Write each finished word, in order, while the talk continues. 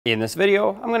In this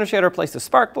video, I'm going to show you how to replace the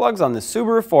spark plugs on the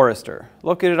Subaru Forester.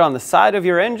 Located on the side of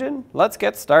your engine, let's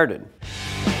get started.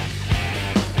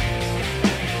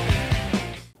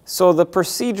 So the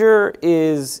procedure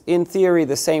is, in theory,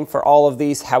 the same for all of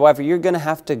these. However, you're going to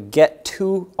have to get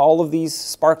to all of these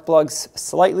spark plugs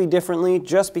slightly differently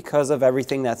just because of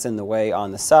everything that's in the way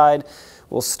on the side.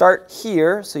 We'll start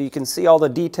here so you can see all the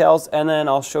details, and then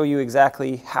I'll show you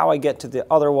exactly how I get to the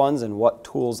other ones and what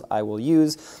tools I will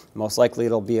use. Most likely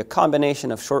it'll be a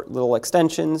combination of short little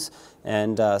extensions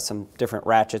and some different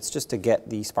ratchets just to get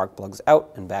the spark plugs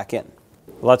out and back in.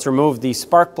 Let's remove the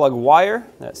spark plug wire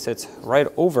that sits right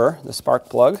over the spark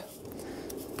plug.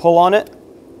 Pull on it.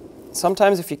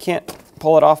 Sometimes if you can't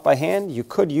pull it off by hand, you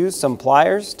could use some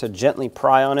pliers to gently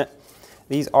pry on it.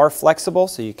 These are flexible,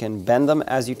 so you can bend them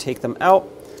as you take them out.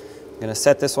 I'm going to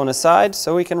set this one aside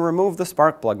so we can remove the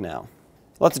spark plug now.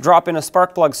 Let's drop in a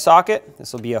spark plug socket.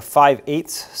 This will be a 5/8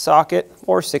 socket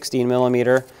or 16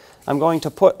 millimeter. I'm going to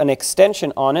put an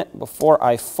extension on it before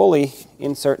I fully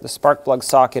insert the spark plug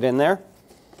socket in there.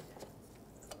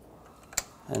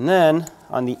 And then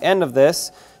on the end of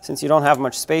this, since you don't have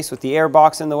much space with the air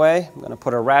box in the way, I'm going to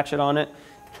put a ratchet on it.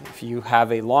 If you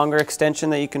have a longer extension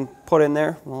that you can put in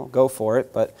there, well, go for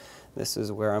it, but this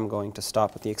is where I'm going to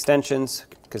stop with the extensions,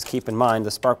 because keep in mind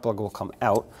the spark plug will come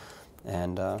out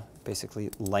and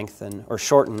basically lengthen or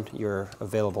shorten your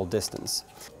available distance.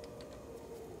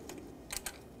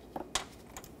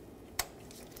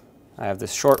 I have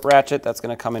this short ratchet that's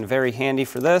going to come in very handy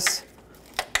for this.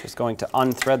 Just going to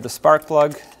unthread the spark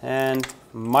plug and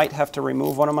might have to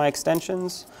remove one of my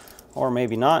extensions, or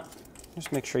maybe not.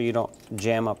 Just make sure you don't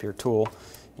jam up your tool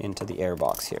into the air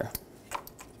box here.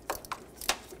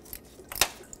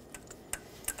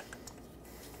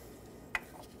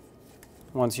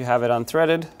 Once you have it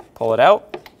unthreaded, pull it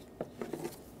out.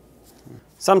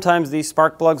 Sometimes these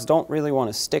spark plugs don't really want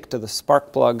to stick to the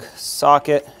spark plug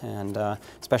socket, and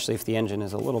especially if the engine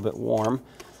is a little bit warm.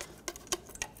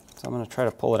 So I'm going to try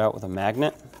to pull it out with a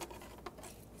magnet.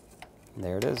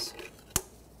 There it is.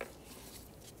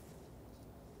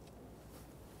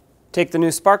 Take the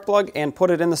new spark plug and put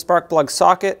it in the spark plug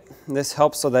socket. This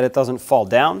helps so that it doesn't fall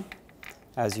down.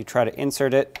 As you try to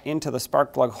insert it into the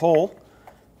spark plug hole,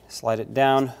 slide it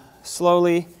down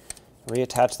slowly,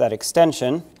 reattach that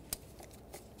extension,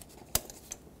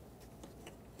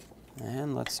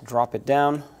 and let's drop it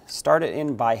down. Start it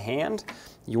in by hand.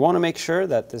 You want to make sure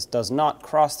that this does not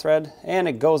cross thread and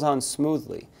it goes on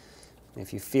smoothly.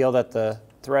 If you feel that the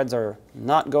threads are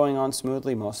not going on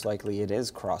smoothly, most likely it is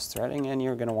cross-threading, and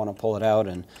you're going to want to pull it out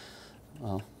and,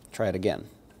 well, try it again.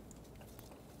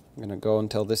 I'm going to go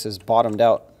until this is bottomed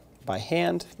out by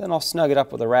hand, then I'll snug it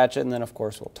up with a ratchet, and then of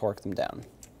course we'll torque them down.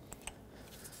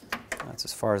 That's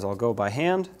as far as I'll go by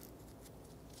hand.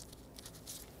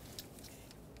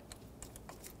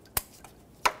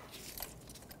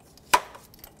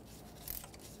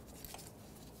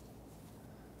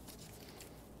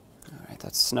 All right,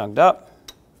 that's snugged up.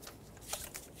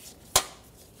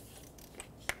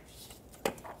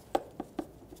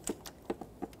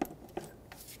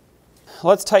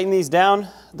 Let's tighten these down.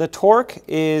 The torque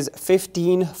is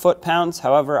 15 foot-pounds.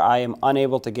 However, I am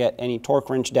unable to get any torque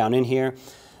wrench down in here.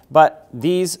 But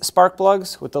these spark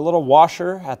plugs with the little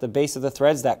washer at the base of the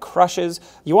threads that crushes,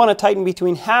 you want to tighten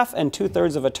between 1/2 and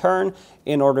 2/3 of a turn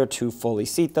in order to fully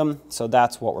seat them. So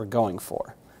that's what we're going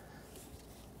for.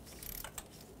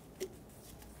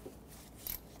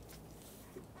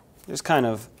 Just kind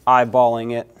of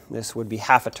eyeballing it. This would be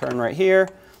 1/2 a turn right here,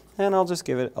 and I'll just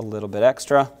give it a little bit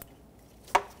extra.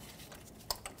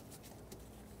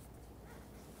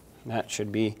 That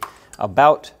should be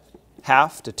about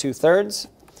 1/2 to 2/3,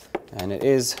 and it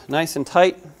is nice and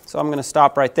tight, so I'm going to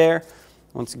stop right there.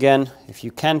 Once again, if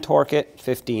you can torque it,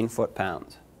 15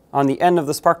 foot-pounds. On the end of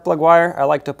the spark plug wire, I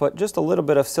like to put just a little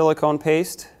bit of silicone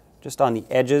paste just on the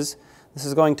edges. This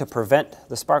is going to prevent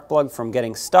the spark plug from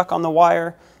getting stuck on the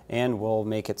wire and will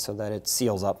make it so that it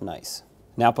seals up nice.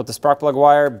 Now put the spark plug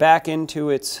wire back into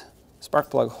its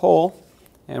spark plug hole,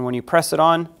 and when you press it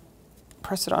on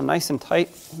nice and tight.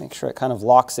 Make sure it kind of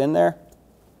locks in there.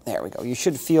 There we go. You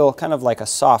should feel kind of like a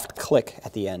soft click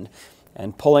at the end.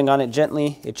 And pulling on it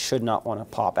gently, it should not want to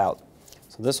pop out.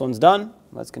 So this one's done.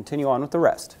 Let's continue on with the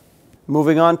rest.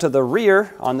 Moving on to the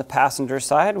rear, on the passenger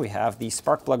side, we have the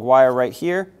spark plug wire right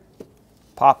here.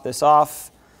 Pop this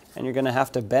off, and you're going to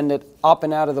have to bend it up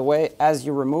and out of the way as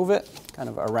you remove it, kind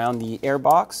of around the air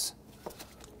box.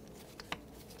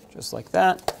 Just like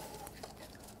that.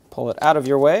 Pull it out of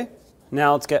your way.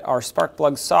 Now let's get our spark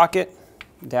plug socket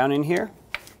down in here.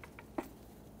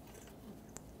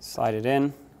 Slide it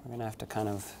in. We're going to have to kind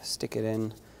of stick it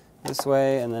in this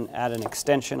way and then add an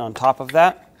extension on top of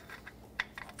that.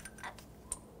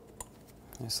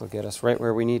 This will get us right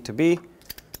where we need to be.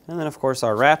 And then of course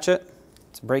our ratchet.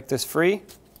 Let's break this free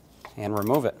and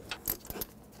remove it.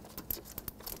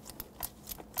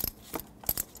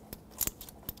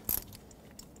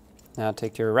 Now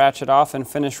take your ratchet off and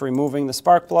finish removing the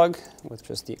spark plug with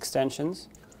just the extensions.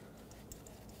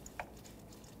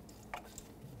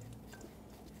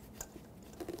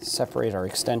 Separate our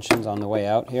extensions on the way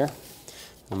out here.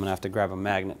 I'm going to have to grab a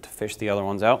magnet to fish the other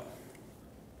ones out.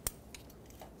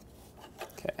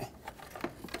 Okay,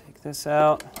 take this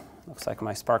out. Looks like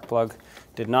my spark plug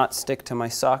did not stick to my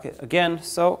socket again,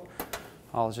 so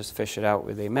I'll just fish it out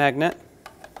with a magnet.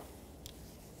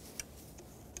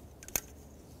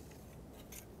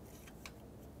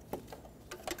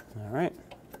 All right,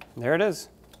 there it is.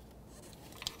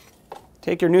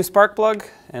 Take your new spark plug,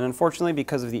 and unfortunately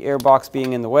because of the air box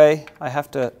being in the way, I have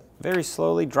to very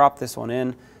slowly drop this one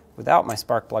in without my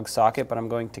spark plug socket, but I'm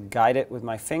going to guide it with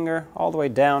my finger all the way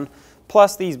down.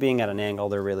 Plus these being at an angle,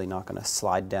 they're really not going to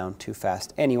slide down too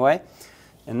fast anyway.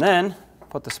 And then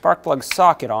put the spark plug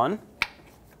socket on.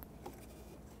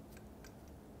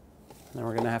 Then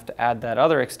we're going to have to add that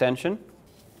other extension.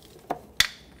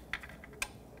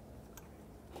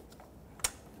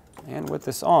 And with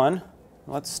this on,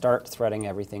 let's start threading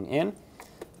everything in.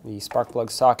 The spark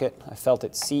plug socket, I felt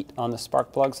it seat on the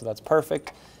spark plug, so that's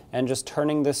perfect. And just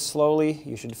turning this slowly,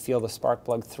 you should feel the spark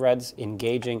plug threads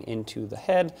engaging into the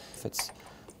head. If it's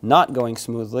not going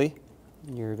smoothly,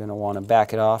 you're going to want to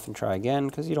back it off and try again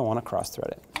because you don't want to cross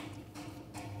thread it.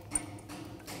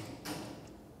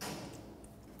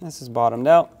 This is bottomed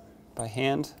out by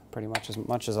hand, pretty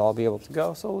much as I'll be able to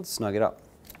go, so let's snug it up.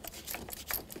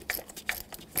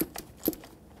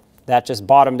 That just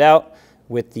bottomed out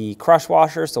with the crush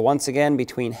washer, so once again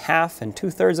between 1/2 and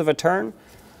 2/3 of a turn.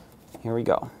 Here we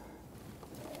go.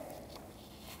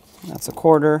 That's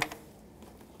 1/4.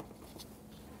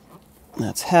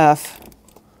 That's 1/2.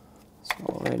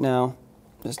 So right now,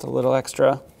 just a little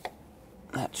extra.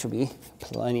 That should be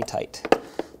plenty tight.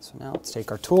 So now let's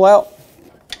take our tool out.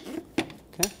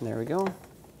 Okay, there we go.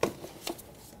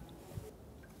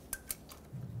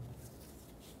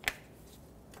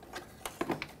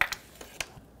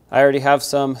 I already have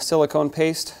some silicone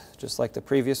paste, just like the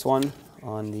previous one,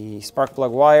 on the spark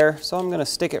plug wire. So I'm going to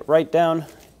stick it right down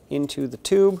into the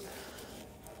tube.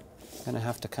 I'm going to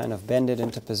have to kind of bend it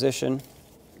into position.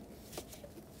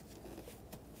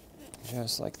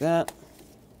 Just like that.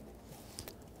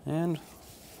 And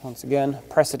once again,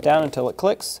 press it down until it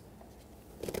clicks.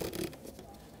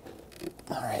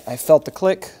 All right, I felt the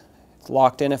click. It's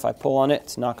locked in. If I pull on it,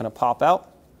 it's not going to pop out.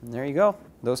 And there you go.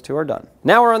 Those two are done.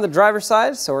 Now we're on the driver's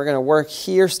side, so we're going to work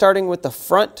here starting with the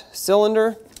front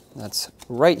cylinder. That's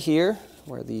right here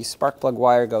where the spark plug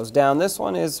wire goes down. This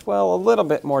one is, well, a little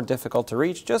bit more difficult to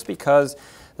reach just because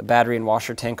the battery and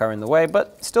washer tank are in the way,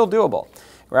 but still doable.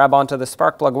 Grab onto the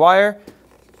spark plug wire,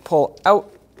 pull out,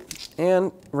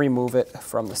 and remove it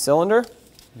from the cylinder.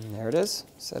 And there it is.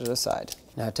 Set it aside.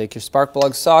 Now take your spark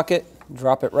plug socket,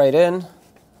 drop it right in.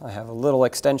 I have a little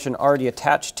extension already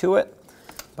attached to it.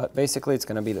 But basically it's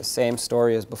going to be the same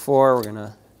story as before. We're going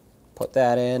to put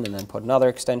that in and then put another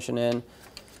extension in.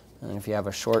 And if you have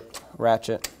a short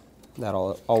ratchet, that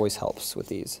always helps with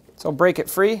these. So break it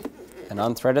free and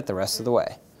unthread it the rest of the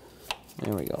way.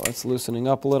 There we go. It's loosening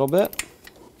up a little bit.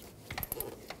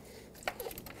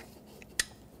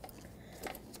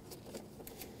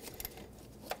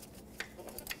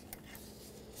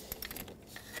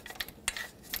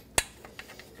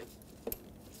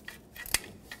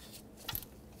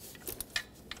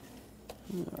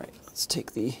 All right, let's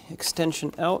take the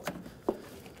extension out.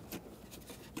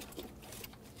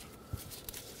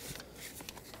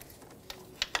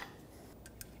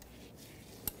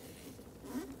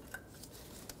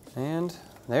 And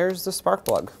there's the spark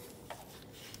plug.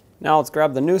 Now let's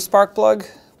grab the new spark plug,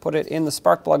 put it in the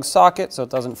spark plug socket so it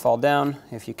doesn't fall down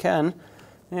if you can,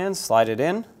 and slide it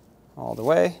in all the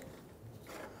way.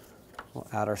 We'll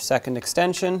add our second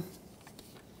extension.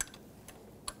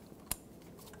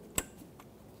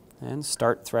 And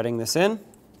start threading this in,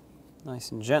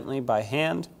 nice and gently by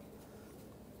hand,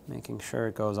 making sure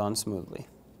it goes on smoothly.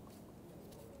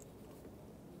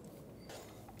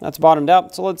 That's bottomed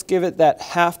out, so let's give it that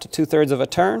 1/2 to 2/3 of a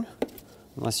turn,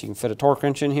 unless you can fit a torque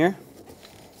wrench in here.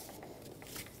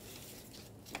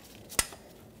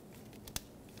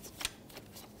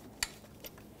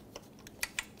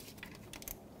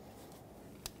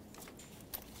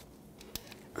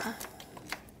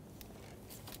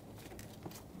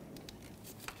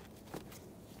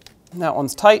 That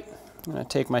one's tight. I'm going to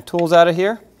take my tools out of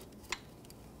here.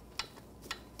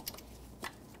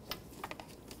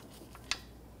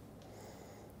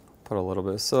 Put a little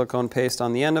bit of silicone paste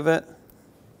on the end of it,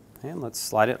 and let's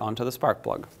slide it onto the spark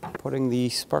plug. Putting the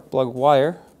spark plug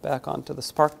wire back onto the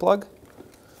spark plug.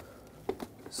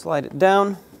 Slide it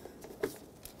down,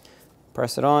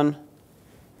 press it on,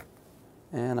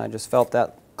 and I just felt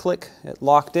that click, it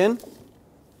locked in.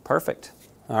 Perfect.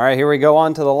 All right, here we go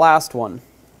on to the last one.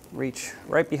 Reach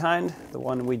right behind the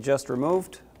one we just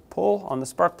removed, pull on the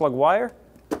spark plug wire,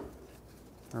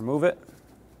 remove it.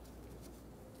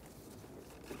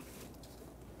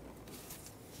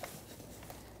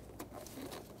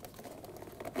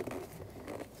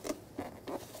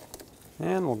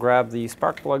 And we'll grab the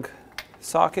spark plug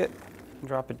socket,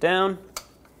 drop it down.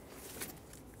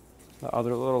 The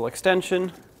other little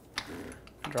extension,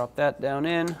 drop that down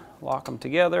in, lock them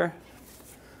together,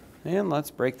 and let's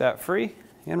break that free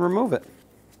and remove it.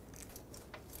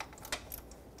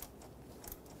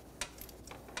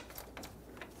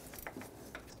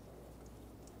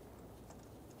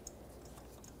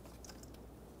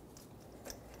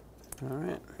 All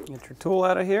right, get your tool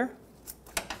out of here.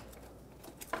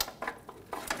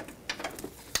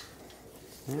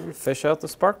 And fish out the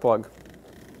spark plug.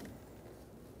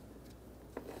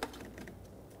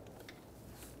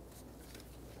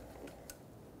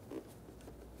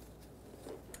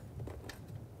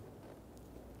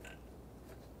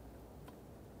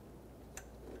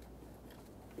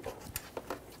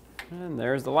 And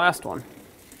there's the last one.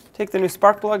 Take the new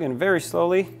spark plug and very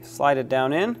slowly slide it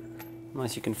down in,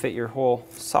 unless you can fit your whole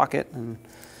socket and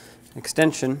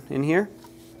extension in here.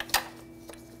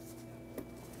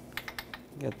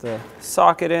 Get the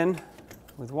socket in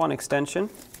with one extension,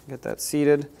 get that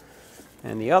seated,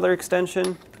 and the other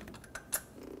extension,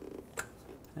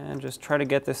 and just try to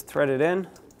get this threaded in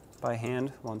by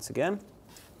hand once again.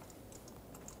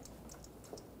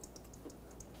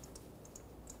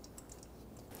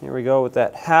 Here we go with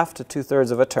that 1/2 to 2/3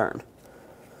 of a turn.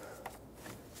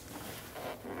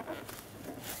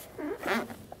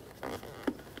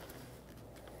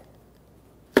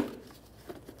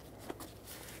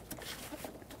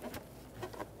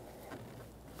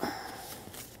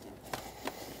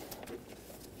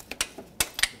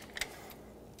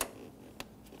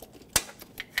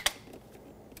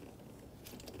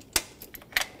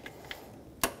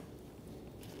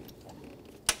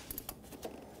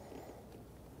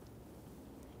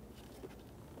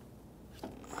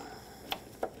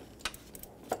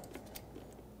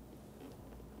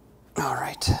 All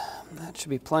right, that should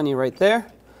be plenty right there.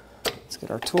 Let's get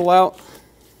our tool out.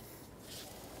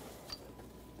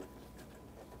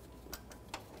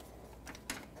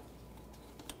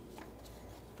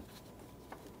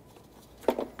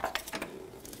 A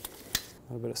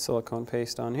little bit of silicone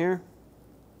paste on here.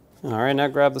 All right, now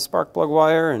grab the spark plug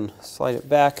wire and slide it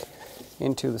back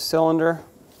into the cylinder.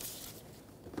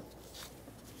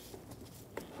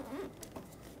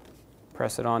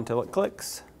 Press it on till it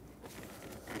clicks.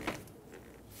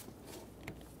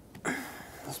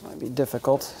 This might be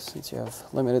difficult since you have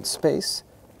limited space.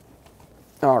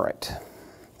 All right,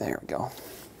 there we go.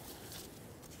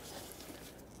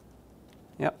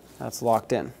 Yep, that's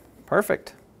locked in.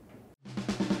 Perfect.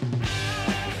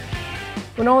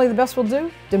 When only the best will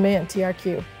do, demand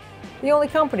TRQ. The only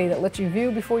company that lets you view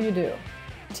before you do.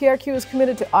 TRQ is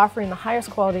committed to offering the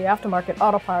highest quality aftermarket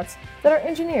auto parts that are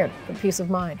engineered for peace of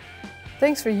mind.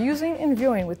 Thanks for using and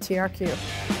viewing with TRQ.